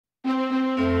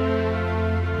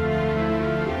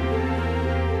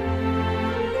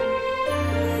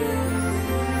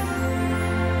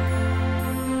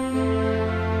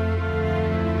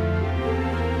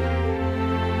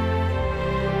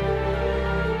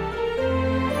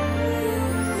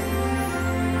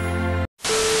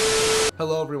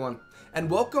Hello everyone, and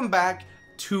welcome back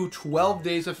to 12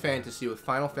 Days of Fantasy with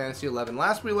Final Fantasy XI.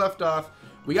 Last we left off,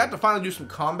 we got to finally do some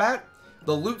combat.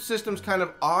 The loot system's kind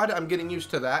of odd. I'm getting used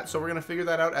to that, so we're going to figure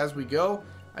that out as we go.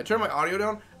 I turned my audio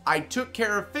down. I took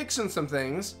care of fixing some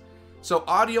things. So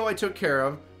audio I took care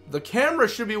of. The camera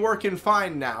should be working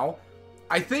fine now.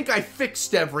 I think I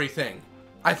fixed everything.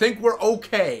 I think we're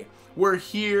okay. We're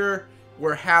here.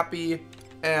 We're happy.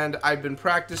 And I've been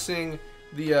practicing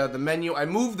the menu. I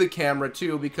moved the camera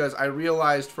too because I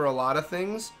realized for a lot of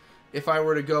things, if I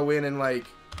were to go in and like,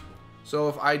 so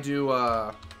if I do,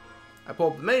 I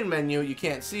pull up the main menu, you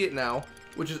can't see it now,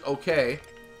 which is okay.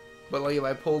 But like if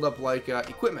I pulled up like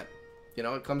equipment, you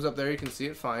know, it comes up there, you can see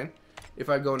it fine. If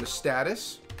I go into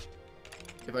status,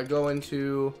 if I go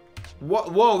into,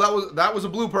 whoa, that was a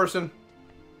blue person.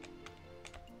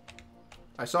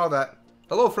 I saw that.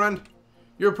 Hello, friend.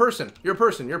 You're a person. You're a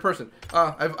person. You're a person.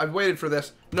 I've waited for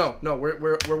this. No,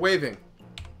 we're waving.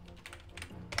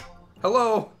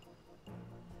 Hello.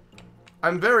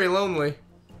 I'm very lonely.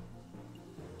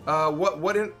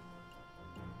 What in?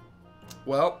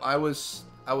 Well, I was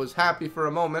happy for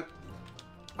a moment.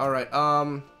 All right.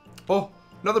 Oh,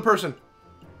 another person.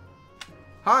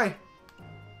 Hi.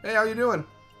 Hey, how you doing?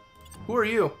 Who are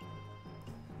you?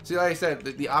 See, like I said,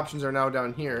 the options are now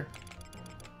down here.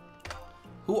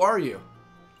 Who are you?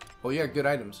 Oh, yeah, good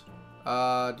items.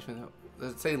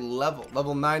 Let's say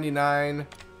level 99.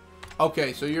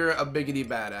 Okay, so you're a biggity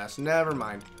badass. Never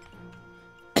mind.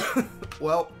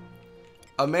 Well,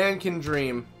 a man can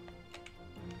dream.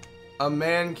 A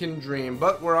man can dream.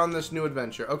 But we're on this new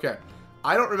adventure. Okay.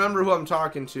 I don't remember who I'm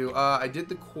talking to. I did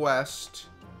the quest.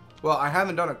 Well, I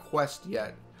haven't done a quest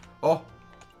yet. Oh.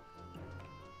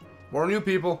 More new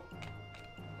people.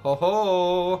 Ho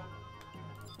ho.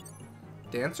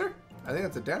 Dancer? I think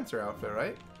that's a dancer outfit,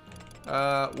 right?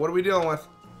 What are we dealing with?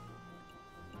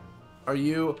 Are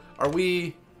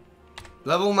we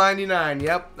level 99?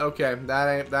 Yep. Okay,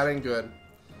 that ain't good.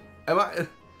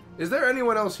 Is there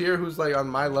anyone else here who's like on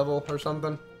my level or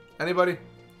something? Anybody?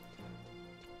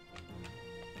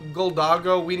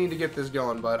 Goldago, we need to get this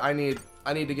going, bud. I need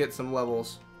to get some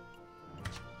levels.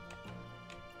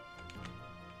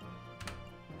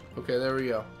 Okay, there we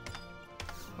go.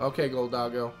 Okay,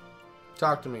 Goldago.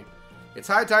 Talk to me. It's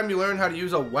high time you learn how to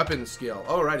use a weapon skill.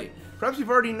 Alrighty. Perhaps you've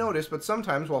already noticed, but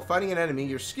sometimes while fighting an enemy,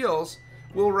 your skills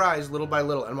will rise little by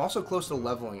little. And I'm also close to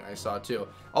leveling, I saw too.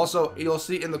 Also, you'll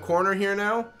see in the corner here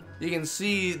now, you can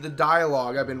see the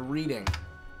dialogue I've been reading.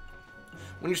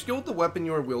 When your skill with the weapon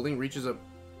you are wielding reaches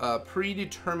a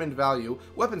predetermined value,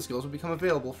 weapon skills will become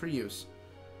available for use.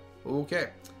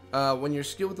 Okay. When your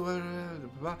skill with the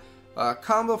weapon...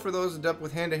 combo for those adept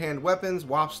with hand-to-hand weapons,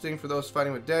 Wop Sting for those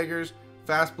fighting with daggers,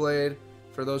 Fast Blade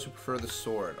for those who prefer the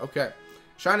sword. Okay.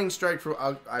 Shining Strike for...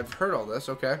 I've heard all this.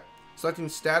 Okay. Selecting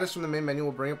status from the main menu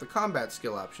will bring up the combat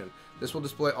skill option. This will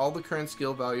display all the current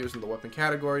skill values in the weapon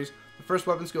categories. The first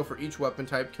weapon skill for each weapon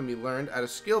type can be learned at a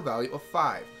skill value of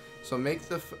 5. So make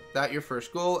that your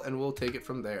first goal, and we'll take it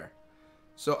from there.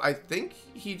 So I think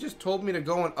he just told me to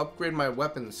go and upgrade my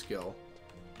weapon skill.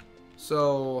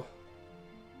 So...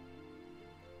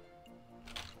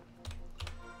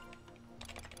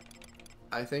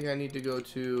 I think I need to go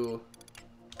to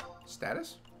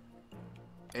status,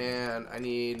 and I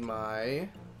need my,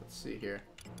 let's see here,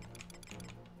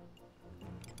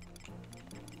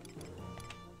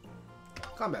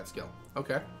 combat skill.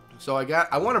 Okay, so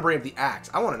I want to bring up the axe.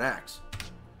 I want an axe.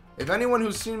 If anyone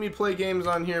who's seen me play games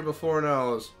on here before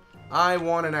knows, I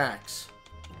want an axe,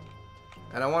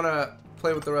 and I want to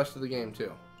play with the rest of the game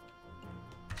too.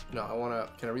 No, I want to,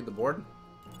 can I read the board?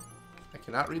 I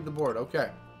cannot read the board. Okay.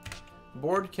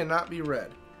 Board cannot be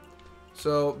read.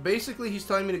 So basically he's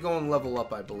telling me to go and level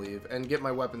up, I believe, and get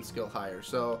my weapon skill higher.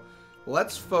 So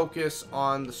let's focus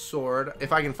on the sword.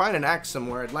 If I can find an axe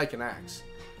somewhere, I'd like an axe.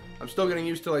 I'm still getting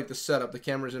used to like the setup. The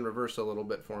camera's in reverse a little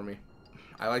bit for me.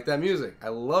 I like that music. I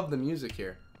love the music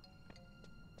here.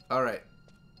 Alright.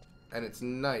 And it's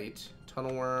night.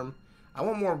 Tunnel worm. I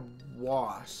want more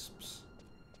wasps.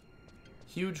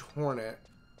 Huge hornet.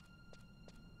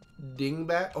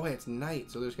 Dingbat. Oh, hey, it's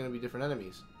night, so there's going to be different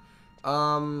enemies.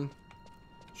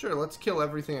 Sure, let's kill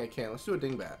everything I can. Let's do a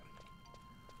dingbat.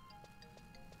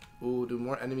 Ooh, do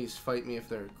more enemies fight me if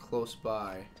they're close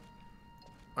by?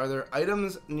 Are there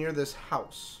items near this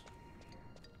house?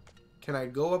 Can I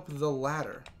go up the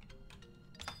ladder?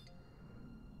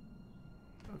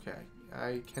 Okay,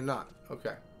 I cannot.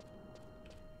 Okay.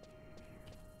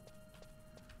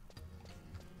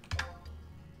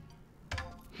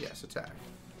 Yes, attack.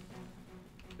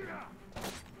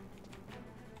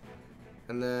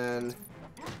 And then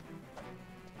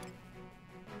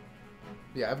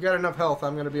Yeah, I've got enough health.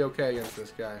 I'm going to be okay against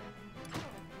this guy.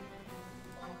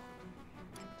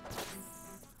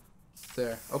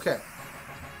 There. Okay.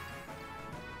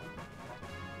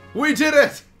 We did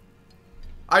it!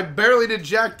 I barely did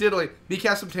jack diddly.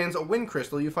 BCast obtains a wind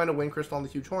crystal. You find a wind crystal on the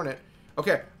huge hornet.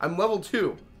 Okay, I'm level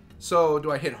 2. So,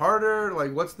 do I hit harder?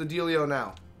 Like, what's the dealio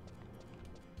now?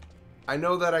 I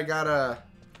know that I gotta...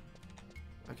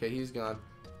 Okay, he's gone.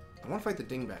 I want to fight the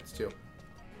dingbats, too.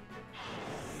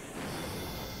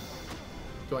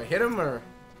 Do I hit him, or...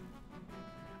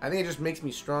 I think it just makes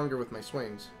me stronger with my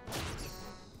swings.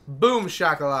 Boom,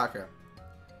 shakalaka.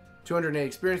 208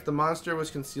 experience. The monster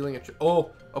was concealing a...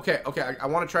 Oh, okay, okay. I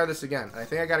want to try this again. I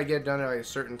think I got to get it done at a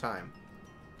certain time.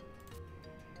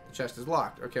 The chest is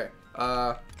locked. Okay.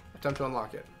 Attempt to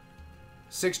unlock it.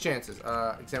 6 chances.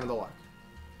 Examine the lock.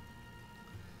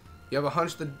 You have a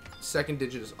hunch the second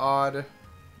digit is odd.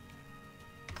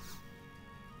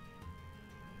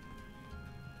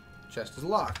 Chest is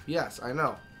locked. Yes, I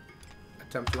know.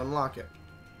 Attempt to unlock it.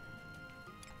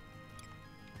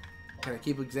 Can I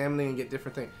keep examining and get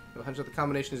different things? You have a hunch that the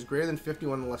combination is greater than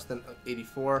 51 and less than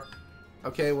 84.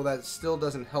 Okay, well that still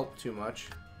doesn't help too much.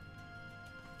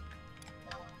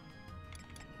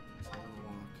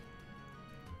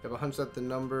 You have a hunch that the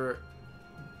number...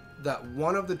 that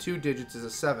one of the 2 digits is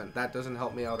a 7. That doesn't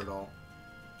help me out at all.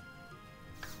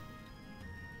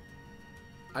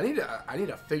 I need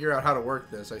to figure out how to work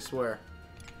this, I swear.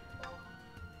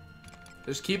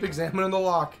 Just keep examining the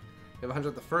lock. You have a hunch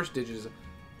that the first digit is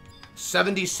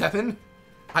 77?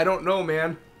 I don't know,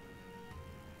 man.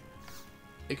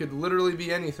 It could literally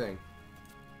be anything.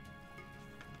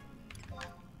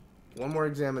 One more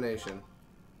examination.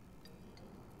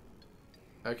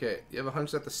 Okay, you have a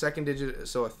hunch that the second digit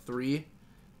is so a 3.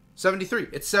 73.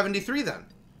 It's 73 then.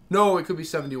 No, it could be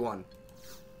 71.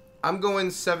 I'm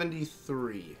going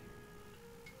 73.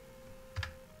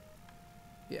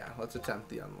 Yeah, let's attempt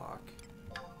the unlock.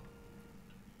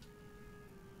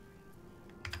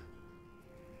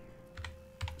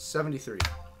 $73.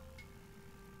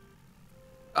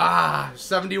 Ah,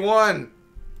 71.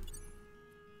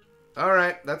 All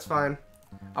right, that's fine.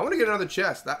 I want to get another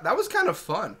chest. That was kind of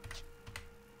fun.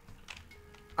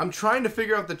 I'm trying to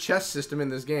figure out the chest system in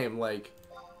this game. Like,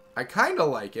 I kind of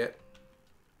like it.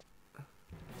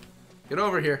 Get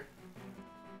over here.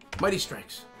 Mighty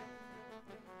Strikes.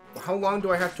 How long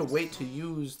do I have to wait to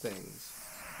use things?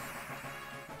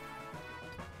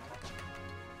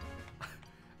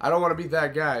 I don't want to be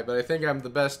that guy, but I think I'm the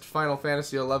best Final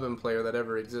Fantasy XI player that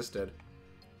ever existed.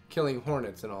 Killing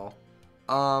hornets and all.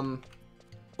 Oh,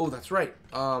 that's right.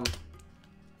 What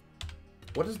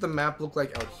does the map look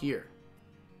like out here?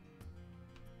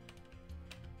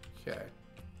 Okay.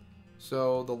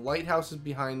 So, the lighthouse is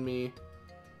behind me.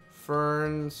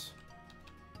 Ferns.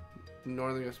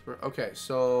 Northern Whisper. Okay,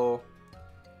 so...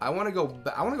 I want to go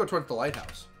towards the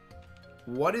lighthouse.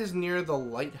 What is near the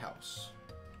lighthouse?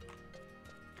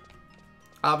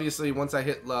 Obviously, once I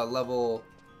hit level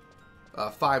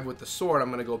 5 with the sword, I'm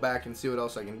going to go back and see what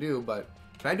else I can do, but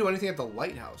can I do anything at the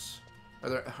lighthouse? Are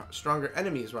there stronger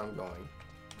enemies where I'm going?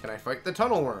 Can I fight the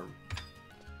tunnel worm?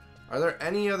 Are there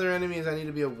any other enemies I need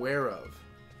to be aware of?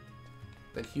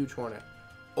 That huge hornet.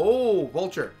 Oh,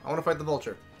 vulture. I want to fight the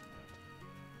vulture.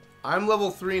 I'm level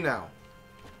 3 now.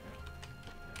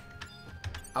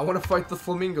 I want to fight the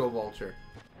flamingo vulture.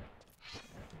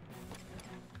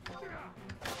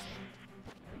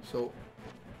 So,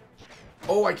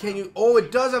 oh, I can't use... Oh, it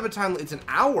does have a time... It's an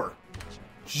hour.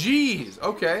 Jeez.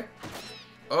 Okay.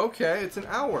 Okay, it's an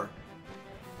hour.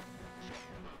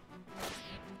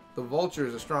 The vulture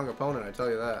is a strong opponent, I tell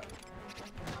you that.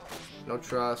 No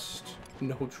trust.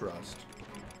 No trust.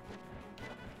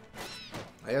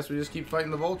 I guess we just keep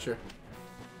fighting the vulture.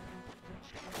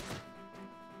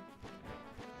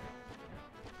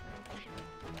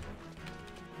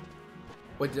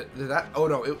 Wait, did that... Oh,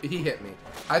 no, he hit me.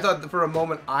 I thought that for a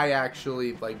moment I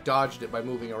actually, like, dodged it by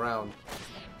moving around.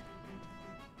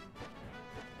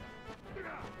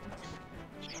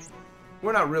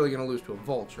 We're not really going to lose to a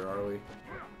vulture, are we?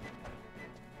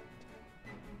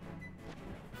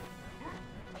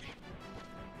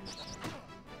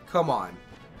 Come on.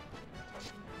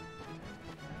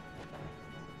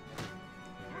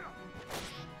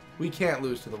 We can't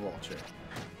lose to the vulture.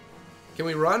 Can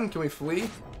we run? Can we flee?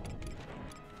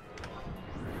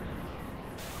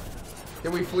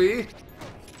 Can we flee?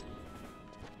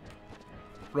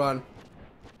 Run.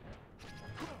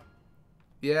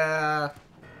 Yeah.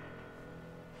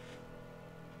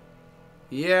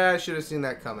 Yeah, I should have seen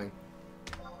that coming.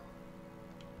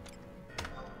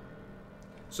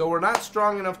 So we're not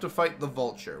strong enough to fight the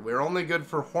vulture. We're only good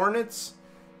for hornets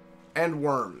and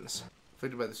worms.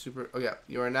 Affected by the super... Oh, yeah.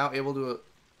 You are now able to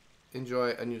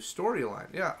enjoy a new storyline.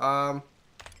 Yeah,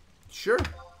 sure.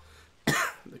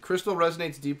 The crystal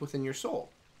resonates deep within your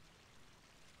soul.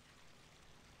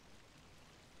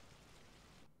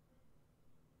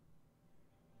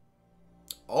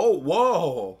 Oh,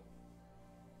 whoa!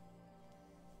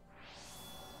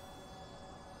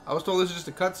 I was told this is just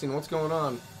a cutscene. What's going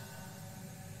on?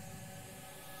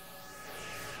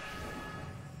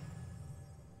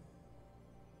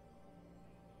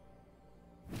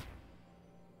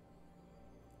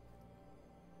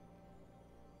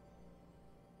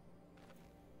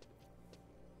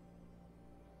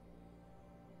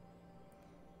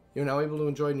 You're now able to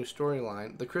enjoy a new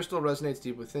storyline. The crystal resonates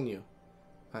deep within you.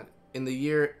 In the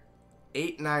year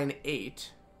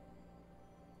 898,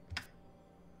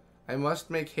 I must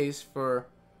make haste for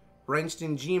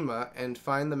Jima and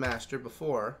find the master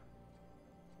before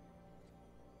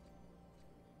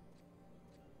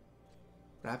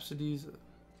Rhapsodies.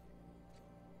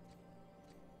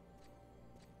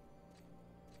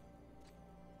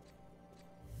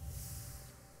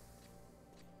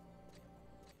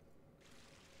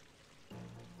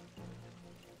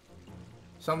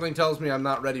 Something tells me I'm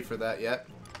not ready for that yet.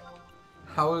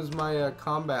 How is my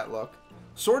combat look?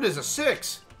 Sword is a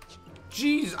 6!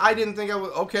 Jeez, I didn't think I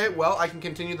would... Okay, well, I can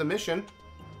continue the mission.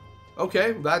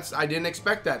 Okay, that's... I didn't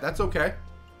expect that. That's okay.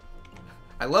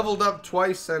 I leveled up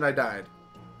twice and I died.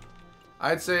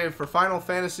 I'd say for Final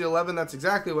Fantasy XI, that's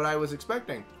exactly what I was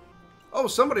expecting. Oh,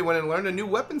 somebody went and learned a new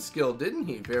weapon skill, didn't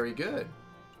he? Very good.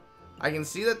 I can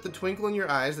see that the twinkle in your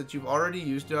eyes that you've already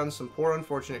used it on some poor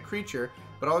unfortunate creature,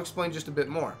 but I'll explain just a bit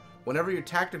more. Whenever your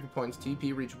tactical points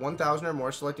TP reach 1,000 or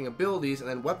more, selecting abilities and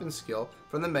then weapon skill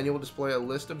from the menu will display a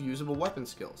list of usable weapon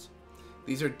skills.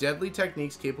 These are deadly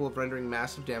techniques capable of rendering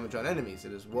massive damage on enemies.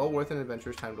 It is well worth an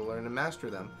adventurer's time to learn and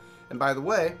master them. And by the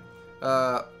way,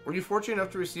 were you fortunate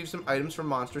enough to receive some items from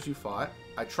monsters you fought?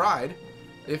 I tried.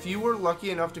 If you were lucky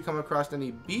enough to come across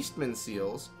any Beastman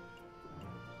seals,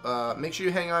 make sure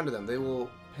you hang on to them. They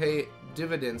will pay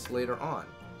dividends later on.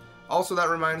 Also, that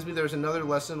reminds me, there's another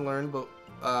lesson learned, but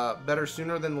better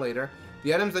sooner than later.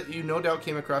 The items that you no doubt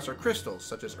came across are crystals,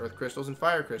 such as earth crystals and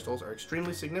fire crystals, are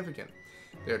extremely significant.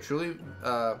 They are truly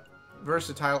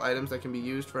versatile items that can be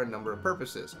used for a number of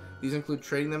purposes. These include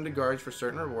trading them to guards for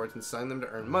certain rewards and selling them to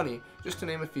earn money, just to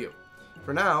name a few.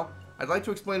 For now, I'd like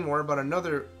to explain more about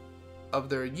another of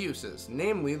their uses,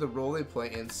 namely the role they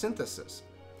play in synthesis.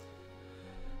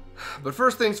 But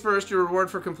first things first, your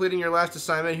reward for completing your last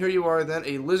assignment. Here you are then,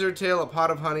 a lizard tail, a pot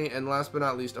of honey, and last but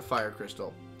not least, a fire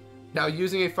crystal. Now,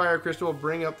 using a fire crystal will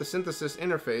bring up the synthesis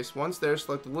interface. Once there,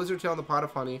 select the lizard tail and the pot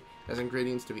of honey as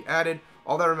ingredients to be added.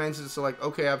 All that remains is to select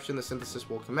OK option. The synthesis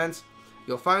will commence.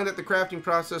 You'll find that the crafting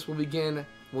process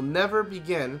will never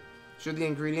begin should the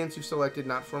ingredients you've selected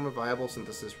not form a viable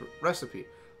synthesis recipe.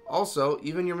 Also,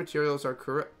 even your materials are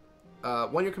correct.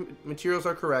 When your materials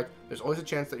are correct, there's always a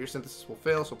chance that your synthesis will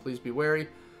fail, so please be wary.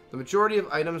 The majority of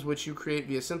items which you create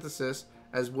via synthesis,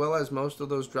 as well as most of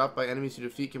those dropped by enemies you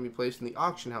defeat, can be placed in the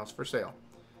auction house for sale.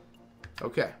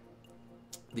 Okay.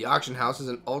 The auction house is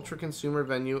an ultra-consumer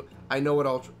venue. I know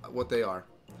what they are.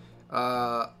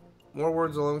 More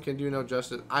words alone can do no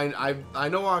justice. I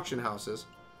know auction houses.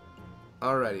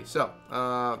 Alrighty, so,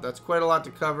 that's quite a lot to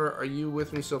cover. Are you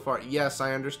with me so far? Yes,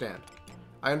 I understand.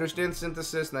 I understand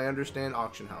synthesis, and I understand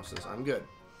auction houses. I'm good.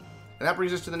 And that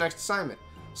brings us to the next assignment.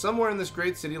 Somewhere in this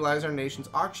great city lies our nation's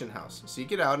auction house.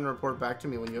 Seek it out and report back to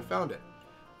me when you have found it.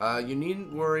 You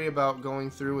needn't worry about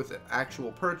going through with the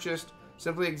actual purchase.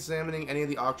 Simply examining any of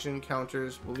the auction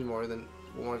counters will be more than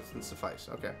suffice.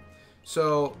 Okay.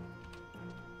 So,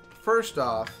 first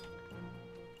off,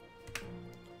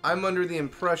 I'm under the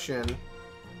impression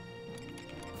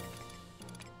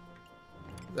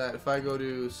that if I go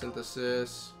to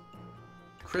synthesis,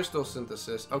 crystal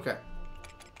synthesis, okay.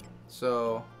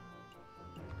 So,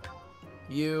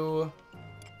 you,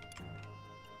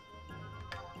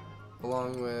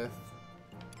 along with,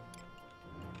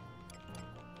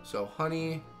 so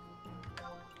honey,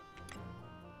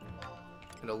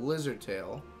 and a lizard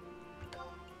tail.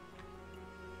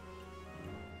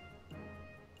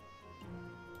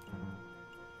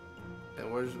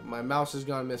 And where's, my mouse has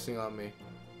gone missing on me.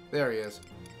 There he is.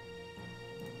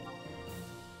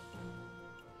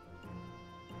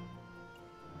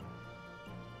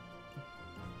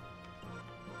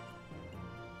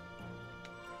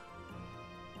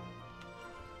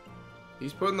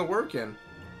 He's putting the work in.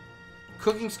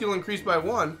 Cooking skill increased by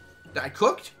 1. I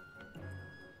cooked?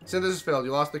 Synthesis failed.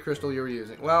 You lost the crystal you were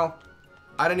using. Well,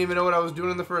 I didn't even know what I was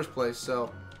doing in the first place,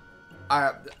 so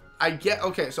I get,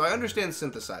 okay, so I understand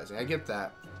synthesizing. I get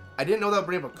that. I didn't know that would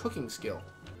bring up a cooking skill.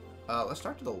 Let's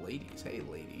talk to the ladies. Hey,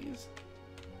 ladies.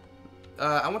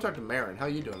 I want to talk to Marin. How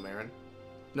you doing, Marin?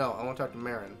 No, I want to talk to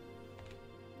Marin.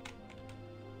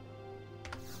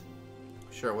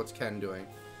 Sure, what's Ken doing?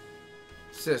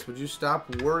 Sis, would you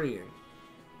stop worrying?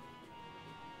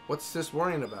 What's Sis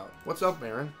worrying about? What's up,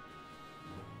 Marin?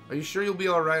 Are you sure you'll be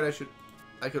alright?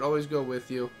 I could always go with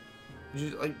you. Would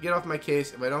you, like, get off my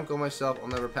case. If I don't go myself, I'll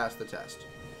never pass the test.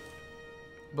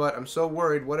 But I'm so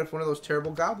worried. What if one of those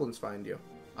terrible goblins find you?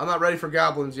 I'm not ready for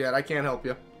goblins yet. I can't help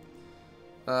you.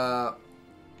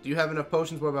 Do you have enough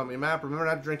potions? What about my map? Remember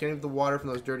not to drink any of the water from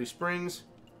those dirty springs.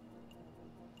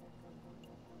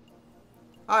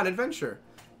 Ah, an adventure.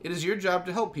 It is your job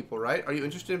to help people, right? Are you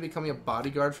interested in becoming a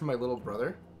bodyguard for my little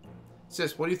brother?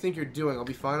 Sis, what do you think you're doing? I'll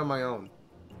be fine on my own.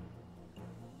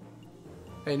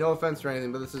 Hey, no offense or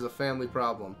anything, but this is a family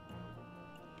problem.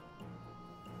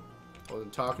 I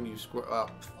wasn't talking to you,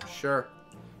 sure.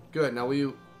 Good. Now will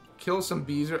you kill some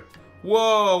bees or...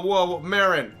 Whoa, whoa, whoa.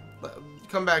 Marin,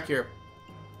 come back here.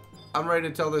 I'm ready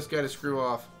to tell this guy to screw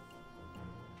off.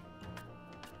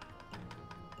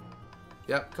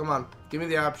 Yep, come on. Give me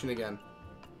the option again.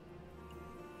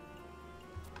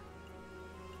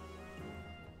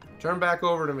 Turn back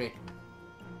over to me.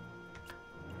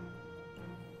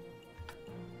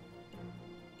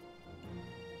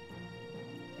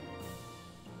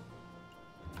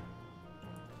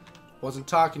 Wasn't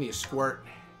talking to you, squirt.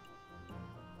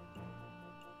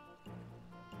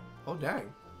 Oh,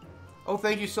 dang. Oh,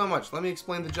 thank you so much. Let me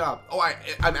explain the job. Oh,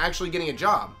 I'm actually getting a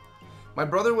job. My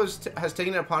brother has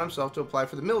taken it upon himself to apply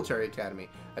for the military academy.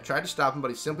 I tried to stop him,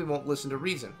 but he simply won't listen to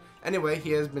reason. Anyway,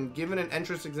 he has been given an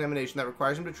entrance examination that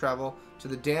requires him to travel to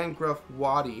the Dangruff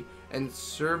Wadi and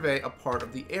survey a part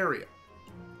of the area.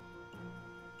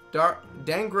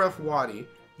 Dangruff Wadi,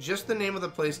 just the name of the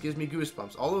place gives me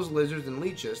goosebumps. All those lizards and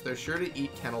leeches, they're sure to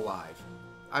eat Ken alive.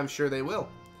 I'm sure they will.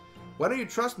 Why don't you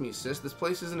trust me, sis? This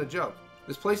place isn't a joke.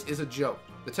 This place is a joke.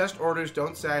 The test orders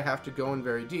don't say I have to go in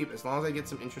very deep. As long as I get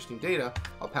some interesting data,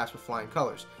 I'll pass with flying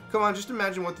colors. Come on, just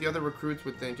imagine what the other recruits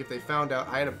would think if they found out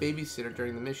I had a babysitter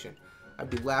during the mission.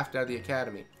 I'd be laughed out of the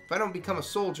academy. If I don't become a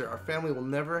soldier, our family will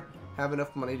never have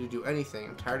enough money to do anything.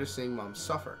 I'm tired of seeing Mom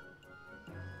suffer.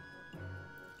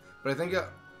 But I think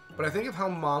of how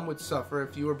Mom would suffer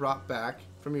if you were brought back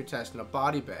from your test in a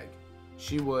body bag.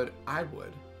 She would. I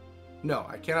would. No,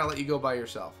 I cannot let you go by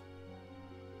yourself.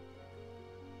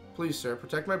 Please, sir,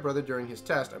 protect my brother during his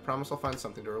test. I promise I'll find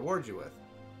something to reward you with.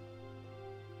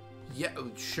 Yeah,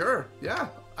 sure. Yeah.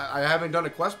 I haven't done a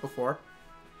quest before.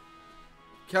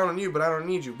 Count on you, but I don't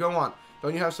need you. Go on.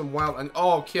 Don't you have some wild...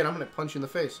 Oh, kid, I'm going to punch you in the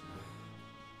face.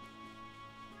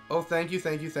 Oh, thank you,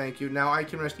 thank you, thank you. Now I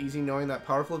can rest easy knowing that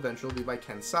powerful adventure will be by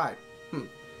Ken's side.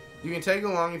 You can tag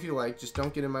along if you like, just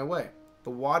don't get in my way. The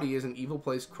Wadi is an evil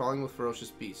place crawling with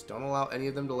ferocious beasts. Don't allow any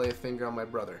of them to lay a finger on my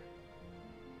brother.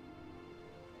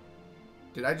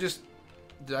 Did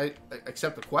I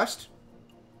accept the quest?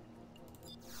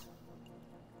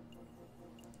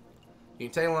 You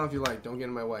can tag along if you like, don't get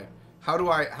in my way. How do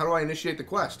I initiate the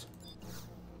quest?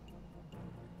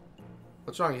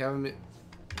 What's wrong? You having me...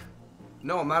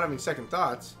 No, I'm not having second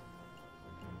thoughts.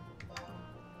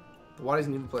 The Wadi's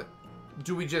an evil place.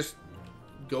 Do we just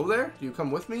go there? Do you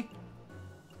come with me?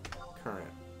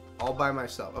 Current. All by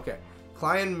myself. Okay.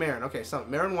 Client Marin. Okay, so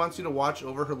Marin wants you to watch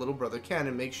over her little brother Ken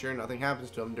and make sure nothing happens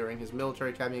to him during his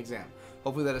military academy exam.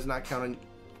 Hopefully that does not count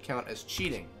as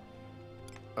cheating.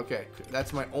 Okay,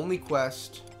 that's my only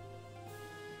quest.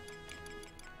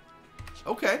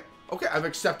 Okay. Okay, I've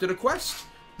accepted a quest.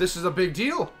 This is a big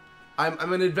deal.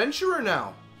 I'm an adventurer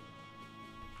now.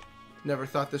 Never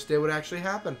thought this day would actually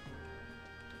happen.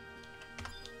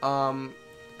 And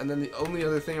then the only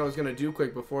other thing I was going to do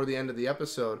quick before the end of the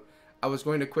episode, I was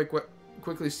going to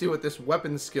quickly see what this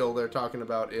weapon skill they're talking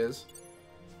about is.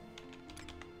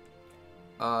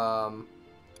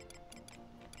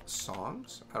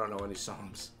 Songs? I don't know any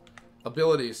songs.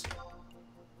 Abilities.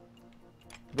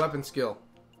 Weapon skill.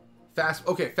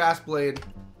 Fast blade.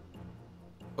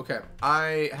 Okay,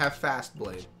 I have fast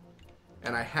blade.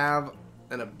 And I have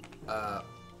I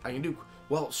can do...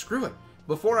 Well, screw it.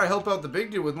 Before I help out the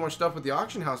big dude with more stuff with the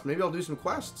auction house, maybe I'll do some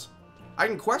quests. I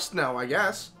can quest now, I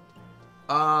guess.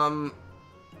 I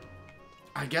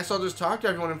guess I'll just talk to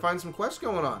everyone and find some quests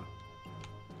going on.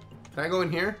 Can I go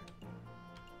in here?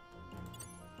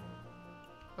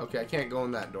 Okay, I can't go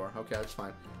in that door. Okay, that's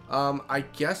fine. I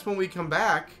guess when we come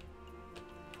back,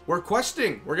 we're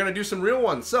questing. We're gonna do some real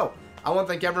ones. So, I want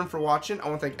to thank everyone for watching. I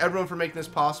want to thank everyone for making this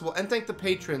possible. And thank the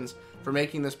patrons for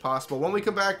making this possible. When we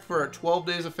come back for 12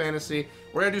 Days of Fantasy,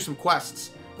 we're going to do some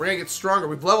quests. We're going to get stronger.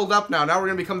 We've leveled up now. Now we're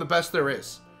going to become the best there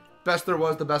is. Best there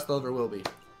was, the best there ever will be.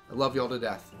 I love you all to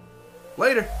death.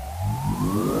 Later.